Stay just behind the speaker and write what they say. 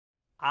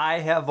I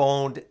have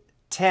owned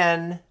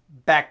 10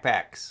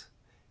 backpacks.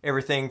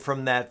 Everything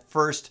from that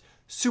first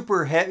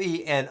super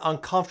heavy and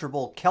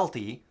uncomfortable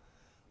Kelty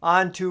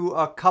onto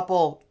a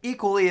couple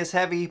equally as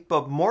heavy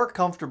but more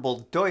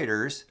comfortable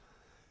Deuters,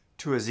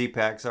 to a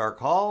Zpacks Arc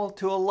Haul,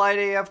 to a Light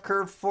AF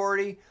Curve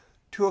 40,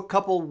 to a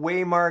couple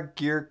Waymark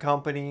Gear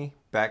Company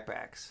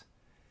backpacks.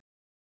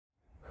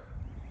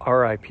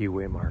 R.I.P.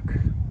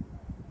 Waymark.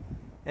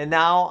 And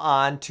now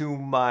on to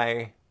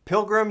my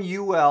Pilgrim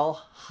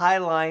UL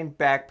Highline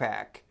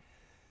Backpack.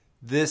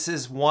 This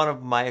is one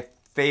of my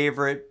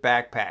favorite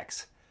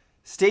backpacks.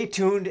 Stay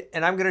tuned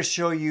and I'm going to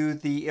show you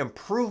the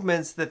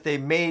improvements that they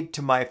made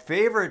to my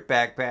favorite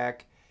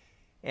backpack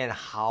and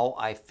how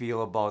I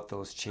feel about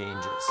those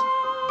changes.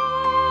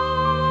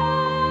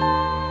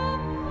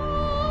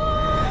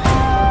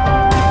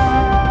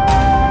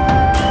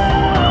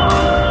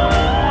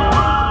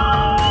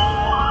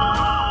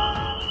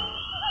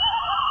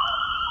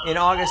 In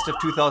August of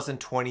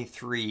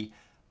 2023,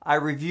 I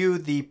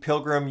reviewed the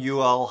Pilgrim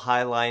UL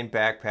Highline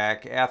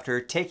Backpack after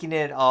taking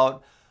it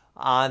out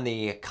on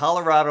the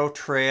Colorado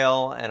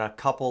Trail and a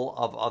couple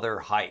of other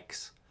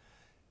hikes.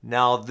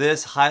 Now,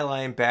 this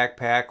Highline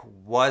Backpack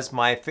was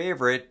my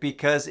favorite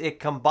because it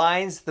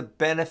combines the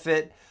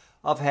benefit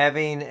of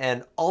having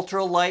an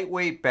ultra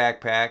lightweight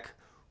backpack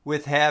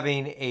with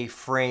having a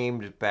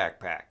framed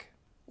backpack.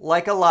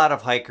 Like a lot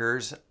of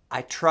hikers,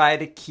 I try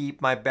to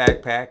keep my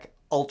backpack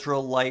ultra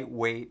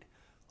lightweight.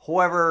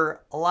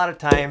 However, a lot of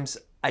times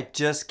I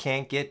just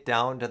can't get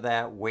down to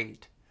that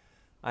weight.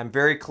 I'm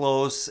very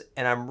close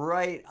and I'm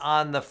right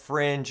on the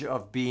fringe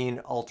of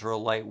being ultra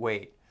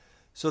lightweight.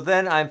 So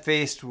then I'm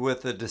faced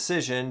with the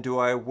decision, do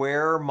I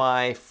wear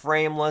my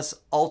frameless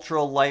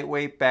ultra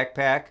lightweight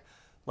backpack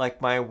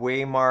like my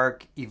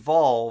Waymark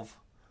Evolve,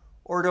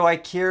 or do I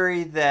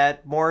carry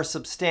that more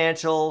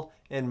substantial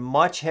and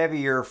much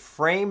heavier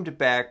framed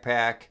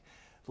backpack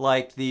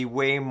like the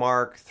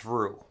Waymark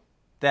Through?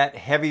 That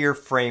heavier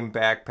frame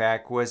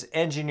backpack was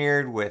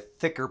engineered with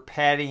thicker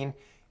padding,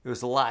 it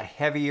was a lot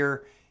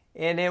heavier,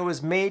 and it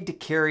was made to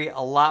carry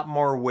a lot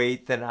more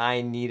weight than I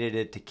needed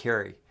it to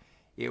carry.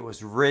 It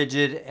was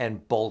rigid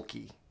and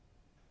bulky.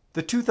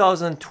 The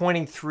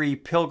 2023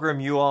 Pilgrim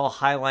UL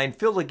Highline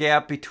filled a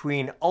gap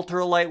between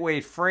ultra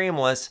lightweight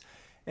frameless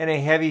and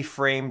a heavy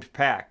framed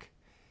pack.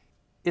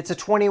 It's a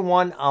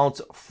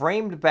 21-ounce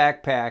framed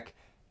backpack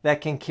that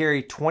can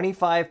carry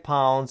 25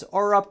 pounds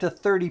or up to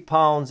 30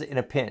 pounds in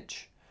a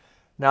pinch.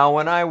 Now,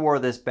 when I wore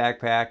this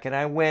backpack and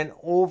I went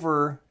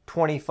over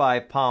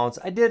 25 pounds,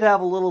 I did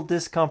have a little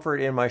discomfort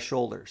in my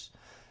shoulders.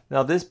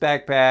 Now, this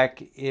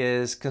backpack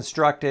is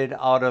constructed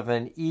out of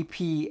an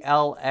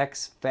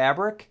EPLX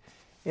fabric,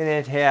 and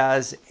it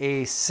has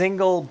a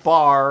single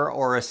bar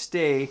or a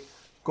stay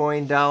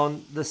going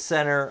down the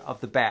center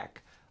of the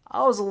back.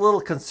 I was a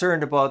little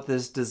concerned about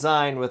this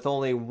design with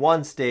only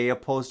one stay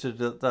opposed to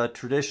the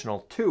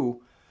traditional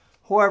two.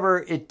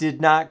 However, it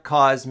did not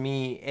cause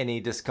me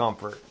any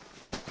discomfort.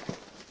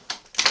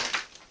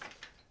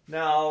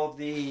 Now,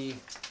 the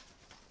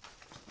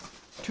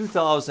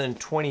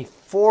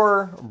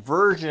 2024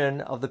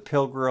 version of the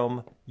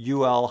Pilgrim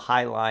UL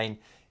Highline,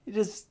 it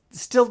is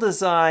still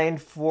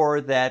designed for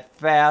that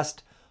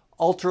fast,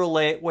 ultra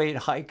lightweight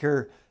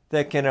hiker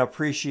that can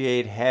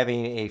appreciate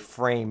having a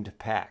framed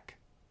pack.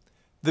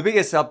 The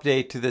biggest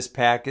update to this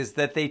pack is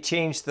that they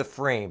changed the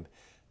frame.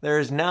 There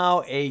is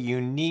now a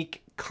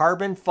unique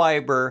carbon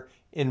fiber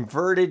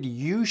inverted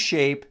U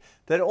shape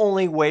that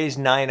only weighs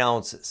 9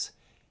 ounces.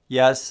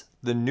 Yes,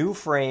 the new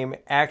frame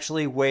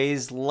actually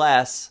weighs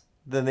less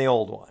than the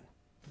old one.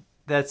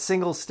 That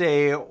single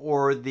stay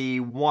or the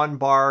one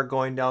bar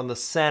going down the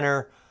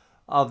center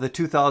of the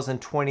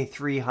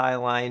 2023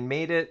 Highline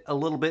made it a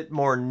little bit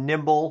more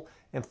nimble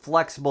and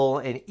flexible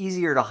and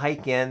easier to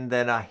hike in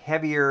than a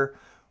heavier,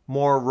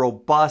 more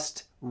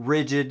robust,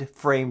 rigid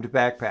framed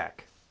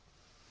backpack.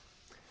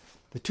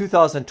 The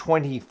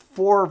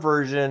 2024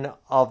 version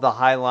of the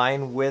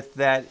Highline with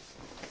that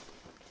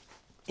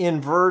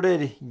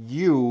inverted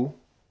U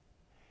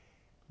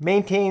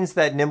maintains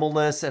that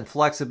nimbleness and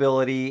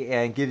flexibility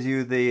and gives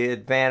you the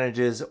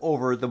advantages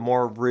over the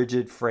more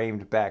rigid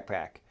framed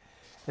backpack.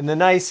 And the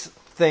nice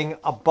thing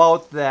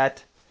about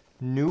that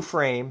new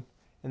frame,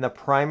 and the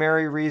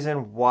primary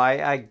reason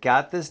why I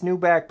got this new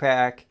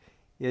backpack,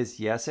 is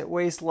yes, it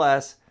weighs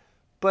less,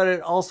 but it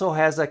also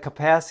has a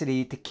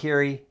capacity to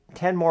carry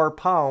 10 more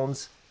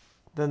pounds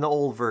than the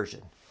old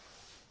version.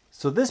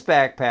 So this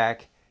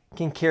backpack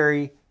can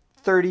carry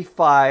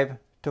 35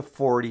 to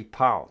 40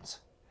 pounds.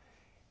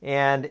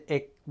 And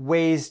it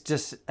weighs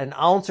just an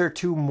ounce or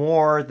two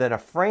more than a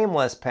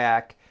frameless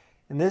pack.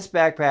 And this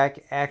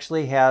backpack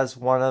actually has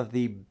one of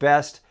the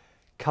best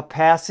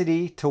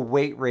capacity to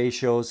weight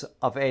ratios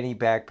of any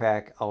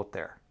backpack out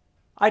there.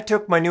 I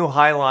took my new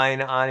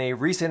Highline on a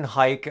recent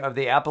hike of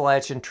the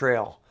Appalachian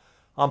Trail.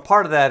 On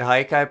part of that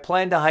hike, I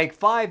planned to hike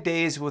 5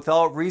 days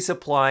without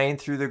resupplying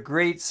through the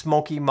Great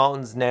Smoky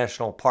Mountains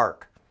National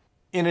Park.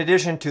 In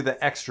addition to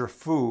the extra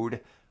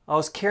food, I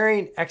was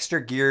carrying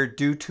extra gear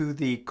due to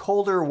the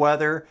colder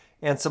weather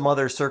and some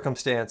other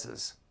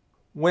circumstances.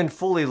 When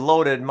fully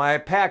loaded, my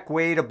pack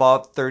weighed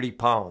about 30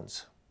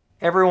 pounds.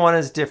 Everyone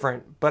is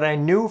different, but I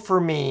knew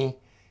for me,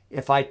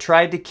 if I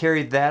tried to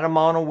carry that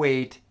amount of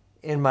weight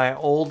in my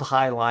old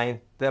Highline,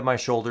 that my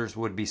shoulders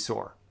would be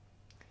sore.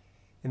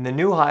 In the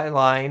new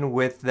Highline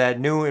with that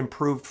new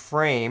improved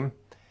frame,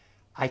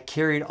 I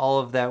carried all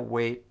of that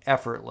weight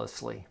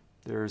effortlessly.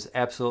 There's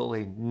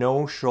absolutely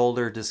no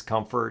shoulder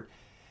discomfort.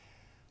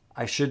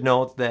 I should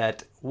note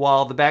that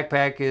while the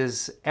backpack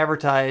is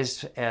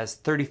advertised as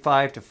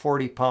 35 to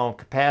 40 pound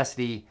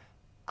capacity,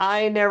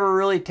 I never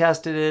really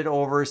tested it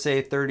over,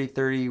 say, 30,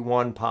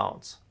 31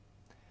 pounds.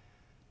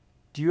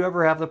 Do you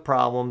ever have the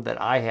problem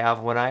that I have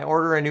when I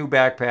order a new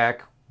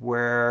backpack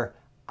where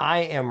I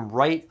am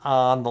right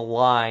on the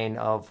line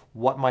of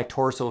what my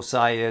torso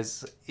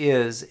size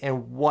is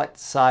and what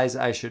size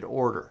I should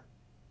order?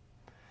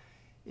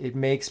 It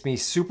makes me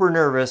super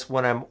nervous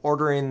when I'm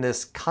ordering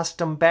this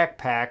custom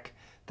backpack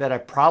that I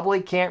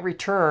probably can't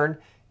return,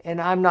 and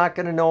I'm not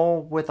going to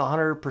know with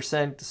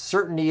 100%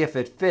 certainty if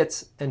it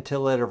fits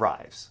until it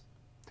arrives.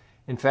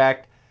 In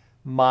fact,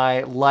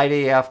 my Light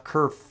AF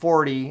Curve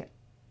 40,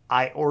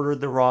 I ordered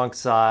the wrong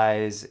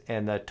size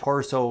and the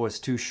torso was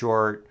too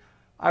short.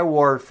 I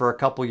wore it for a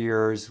couple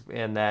years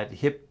and that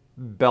hip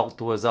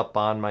belt was up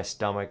on my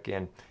stomach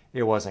and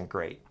it wasn't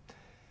great.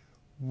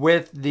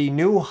 With the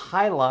new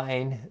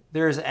Highline,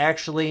 there's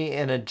actually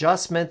an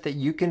adjustment that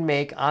you can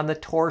make on the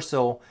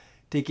torso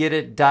to get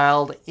it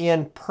dialed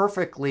in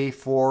perfectly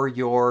for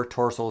your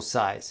torso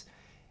size.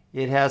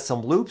 It has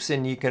some loops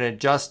and you can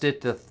adjust it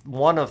to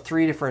one of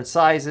 3 different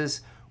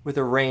sizes with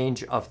a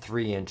range of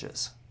 3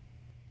 inches.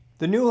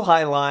 The new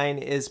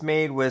Highline is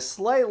made with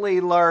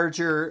slightly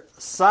larger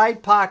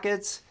side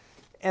pockets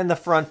and the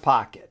front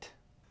pocket.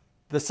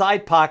 The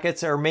side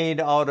pockets are made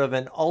out of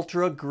an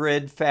ultra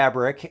grid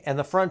fabric and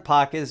the front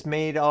pocket is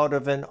made out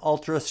of an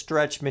ultra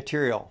stretch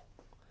material.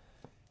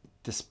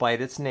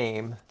 Despite its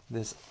name,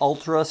 this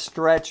ultra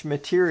stretch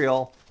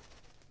material,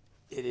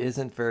 it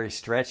isn't very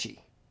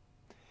stretchy.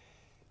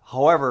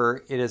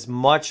 However, it is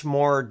much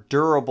more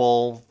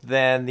durable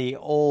than the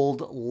old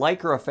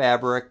Lycra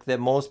fabric that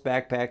most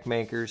backpack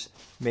makers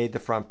made the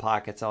front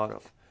pockets out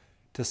of.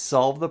 To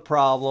solve the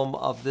problem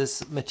of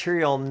this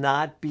material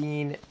not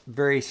being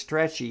very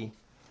stretchy,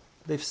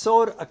 they've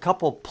sewed a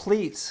couple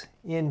pleats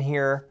in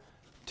here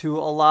to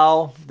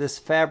allow this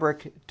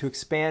fabric to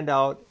expand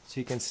out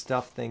so you can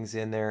stuff things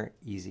in there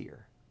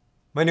easier.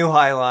 My new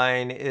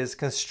Highline is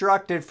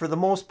constructed for the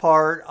most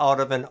part out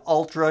of an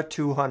Ultra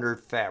 200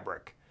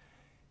 fabric.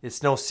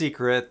 It's no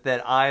secret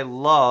that I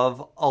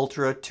love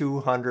Ultra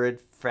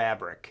 200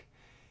 fabric.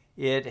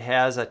 It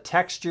has a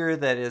texture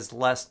that is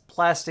less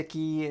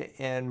plasticky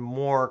and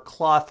more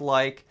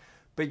cloth-like,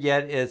 but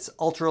yet it's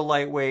ultra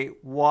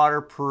lightweight,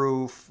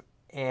 waterproof,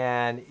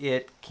 and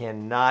it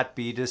cannot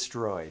be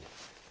destroyed.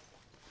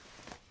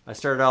 I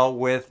started out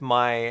with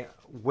my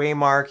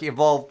Waymark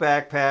Evolve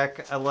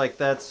backpack. I like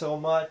that so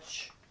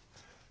much.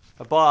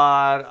 I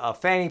bought a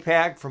fanny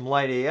pack from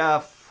Light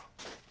AF.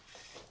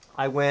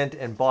 I went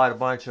and bought a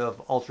bunch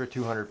of Ultra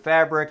 200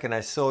 fabric and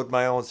I sewed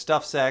my own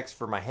stuff sacks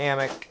for my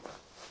hammock,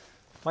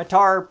 my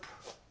tarp,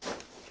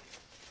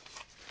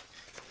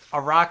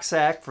 a rock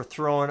sack for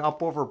throwing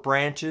up over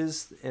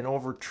branches and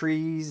over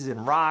trees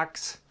and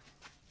rocks,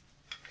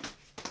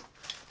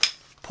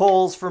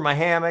 poles for my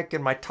hammock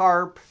and my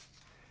tarp,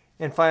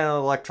 and finally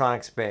an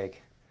electronics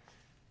bag.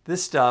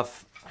 This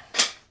stuff,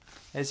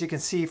 as you can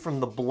see from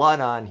the blood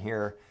on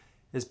here,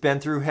 has been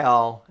through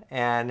hell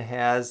and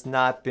has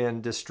not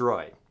been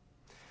destroyed.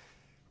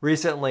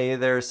 Recently,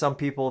 there are some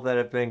people that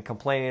have been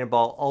complaining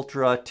about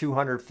Ultra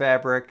 200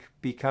 fabric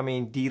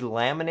becoming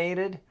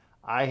delaminated.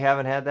 I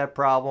haven't had that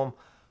problem.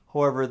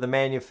 However, the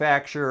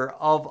manufacturer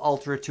of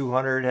Ultra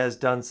 200 has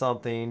done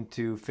something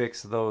to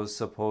fix those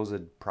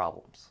supposed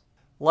problems.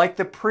 Like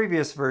the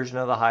previous version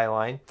of the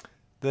Highline,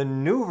 the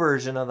new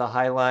version of the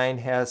Highline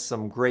has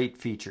some great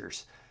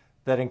features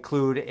that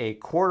include a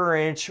 1/4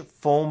 inch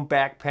foam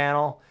back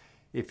panel.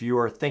 If you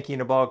are thinking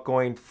about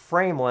going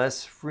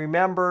frameless,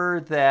 remember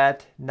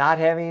that not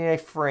having a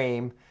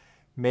frame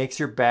makes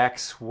your back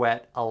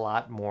sweat a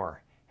lot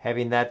more.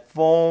 Having that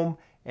foam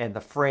and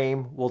the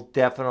frame will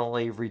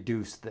definitely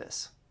reduce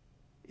this.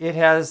 It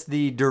has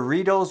the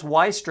Doritos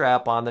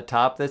Y-strap on the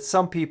top that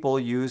some people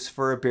use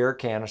for a beer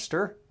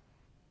canister.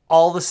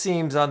 All the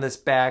seams on this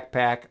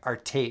backpack are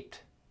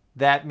taped.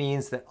 That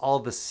means that all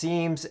the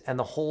seams and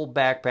the whole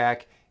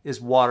backpack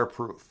is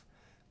waterproof.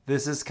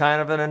 This is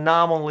kind of an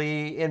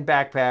anomaly in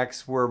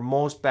backpacks where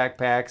most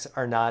backpacks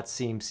are not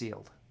seam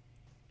sealed.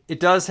 It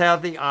does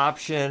have the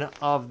option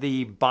of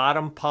the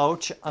bottom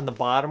pouch on the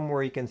bottom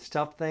where you can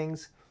stuff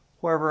things.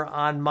 However,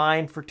 on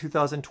mine for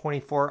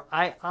 2024,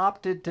 I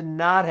opted to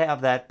not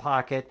have that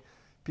pocket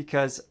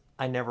because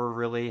I never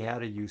really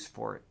had a use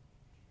for it.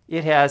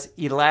 It has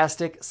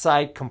elastic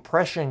side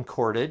compression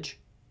cordage.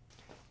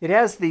 It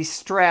has these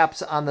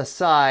straps on the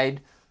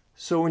side,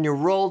 so when you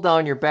roll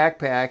down your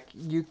backpack,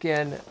 you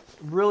can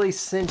really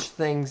cinch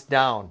things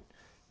down.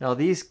 Now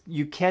these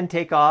you can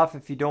take off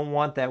if you don't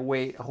want that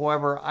weight.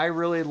 However, I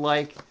really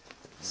like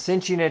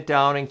cinching it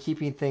down and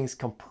keeping things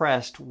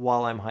compressed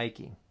while I'm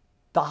hiking.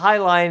 The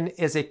Highline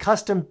is a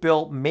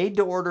custom-built,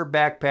 made-to-order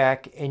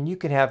backpack, and you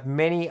can have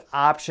many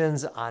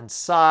options on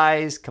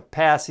size,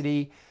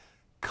 capacity,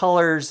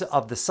 colors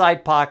of the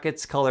side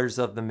pockets, colors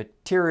of the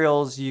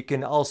materials. You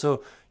can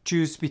also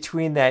choose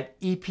between that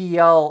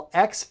EPL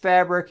X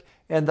fabric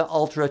and the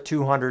Ultra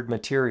 200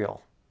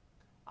 material.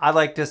 I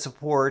like to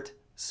support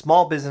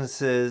small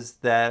businesses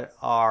that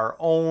are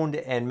owned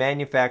and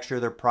manufacture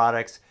their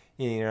products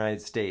in the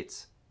United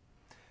States.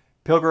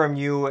 Pilgrim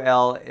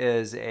UL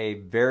is a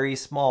very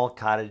small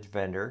cottage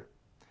vendor.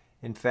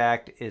 In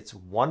fact, it's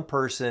one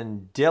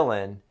person,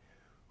 Dylan,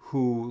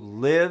 who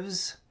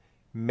lives,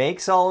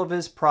 makes all of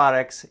his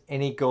products,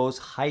 and he goes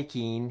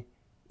hiking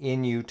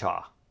in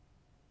Utah.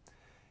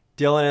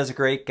 Dylan is a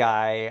great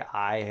guy.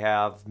 I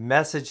have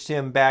messaged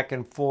him back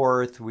and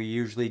forth. We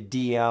usually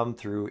DM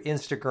through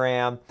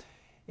Instagram,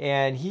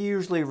 and he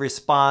usually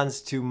responds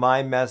to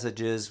my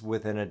messages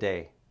within a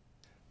day.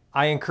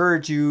 I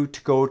encourage you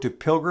to go to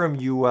Pilgrim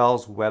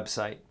UL's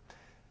website.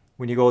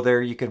 When you go there,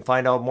 you can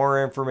find out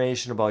more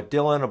information about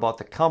Dylan, about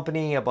the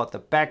company, about the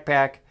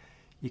backpack.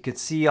 You can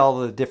see all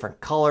the different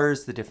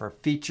colors, the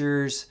different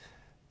features,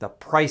 the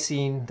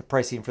pricing. The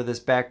pricing for this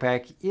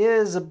backpack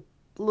is a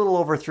little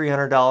over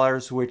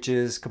 $300, which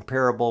is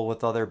comparable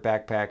with other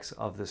backpacks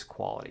of this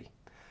quality.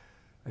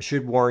 I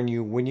should warn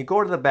you, when you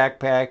go to the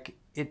backpack,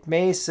 it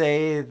may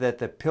say that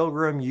the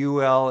Pilgrim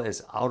UL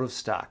is out of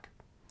stock.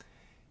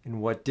 And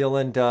what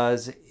Dylan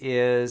does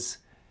is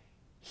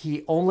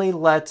he only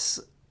lets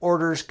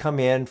orders come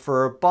in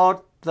for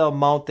about the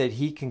amount that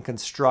he can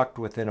construct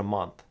within a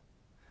month.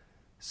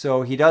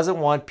 So he doesn't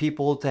want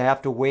people to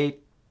have to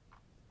wait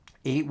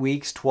 8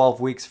 weeks, 12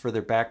 weeks for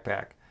their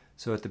backpack.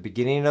 So at the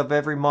beginning of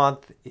every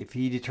month, if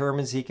he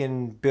determines he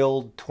can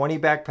build 20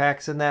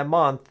 backpacks in that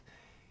month,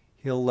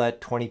 he'll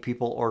let 20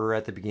 people order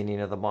at the beginning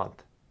of the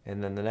month.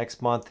 And then the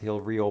next month, he'll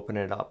reopen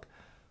it up.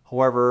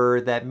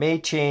 However, that may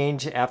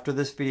change after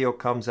this video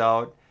comes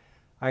out.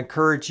 I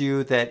encourage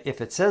you that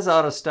if it says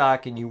out of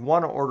stock and you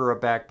want to order a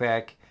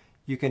backpack,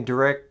 you can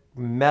direct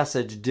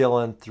message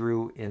Dylan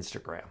through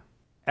Instagram.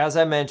 As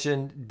I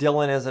mentioned,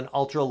 Dylan is an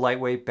ultra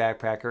lightweight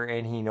backpacker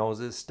and he knows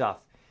his stuff.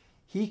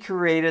 He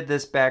created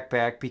this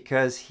backpack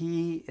because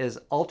he is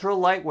ultra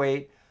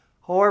lightweight.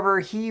 However,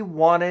 he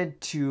wanted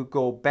to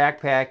go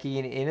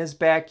backpacking in his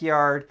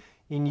backyard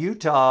in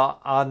Utah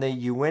on the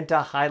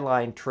Uinta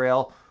Highline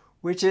Trail,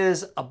 which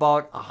is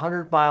about a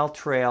 100-mile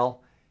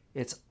trail.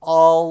 It's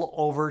all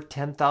over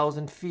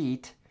 10,000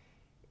 feet,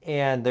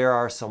 and there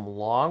are some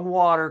long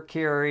water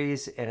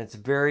carries, and it's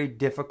very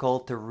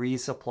difficult to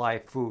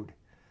resupply food.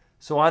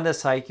 So on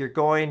this hike, you're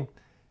going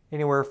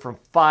anywhere from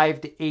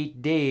 5 to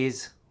 8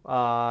 days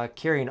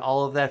carrying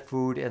all of that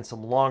food and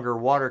some longer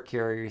water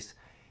carries.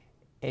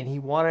 And he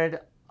wanted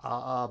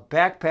a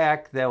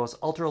backpack that was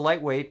ultra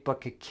lightweight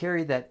but could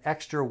carry that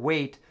extra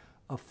weight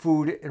of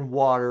food and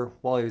water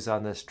while he was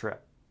on this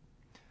trip.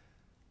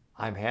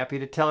 I'm happy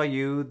to tell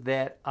you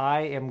that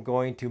I am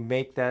going to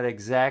make that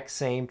exact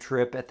same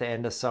trip at the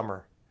end of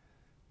summer.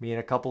 Me and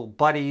a couple of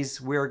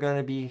buddies, we're going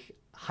to be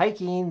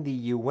hiking the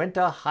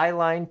Uinta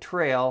Highline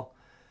Trail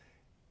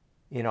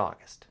in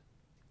August.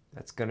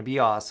 That's going to be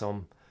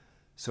awesome.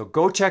 So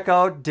go check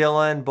out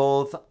Dylan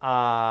both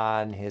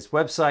on his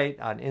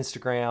website, on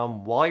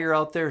Instagram. While you're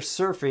out there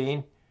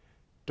surfing,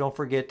 don't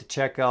forget to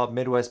check out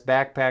Midwest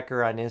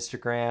Backpacker on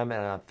Instagram and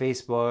on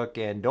Facebook.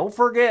 And don't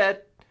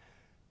forget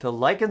to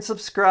like and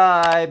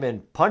subscribe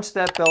and punch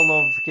that bell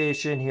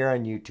notification here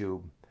on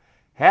YouTube.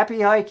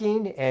 Happy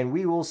hiking, and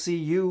we will see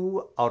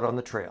you out on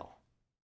the trail.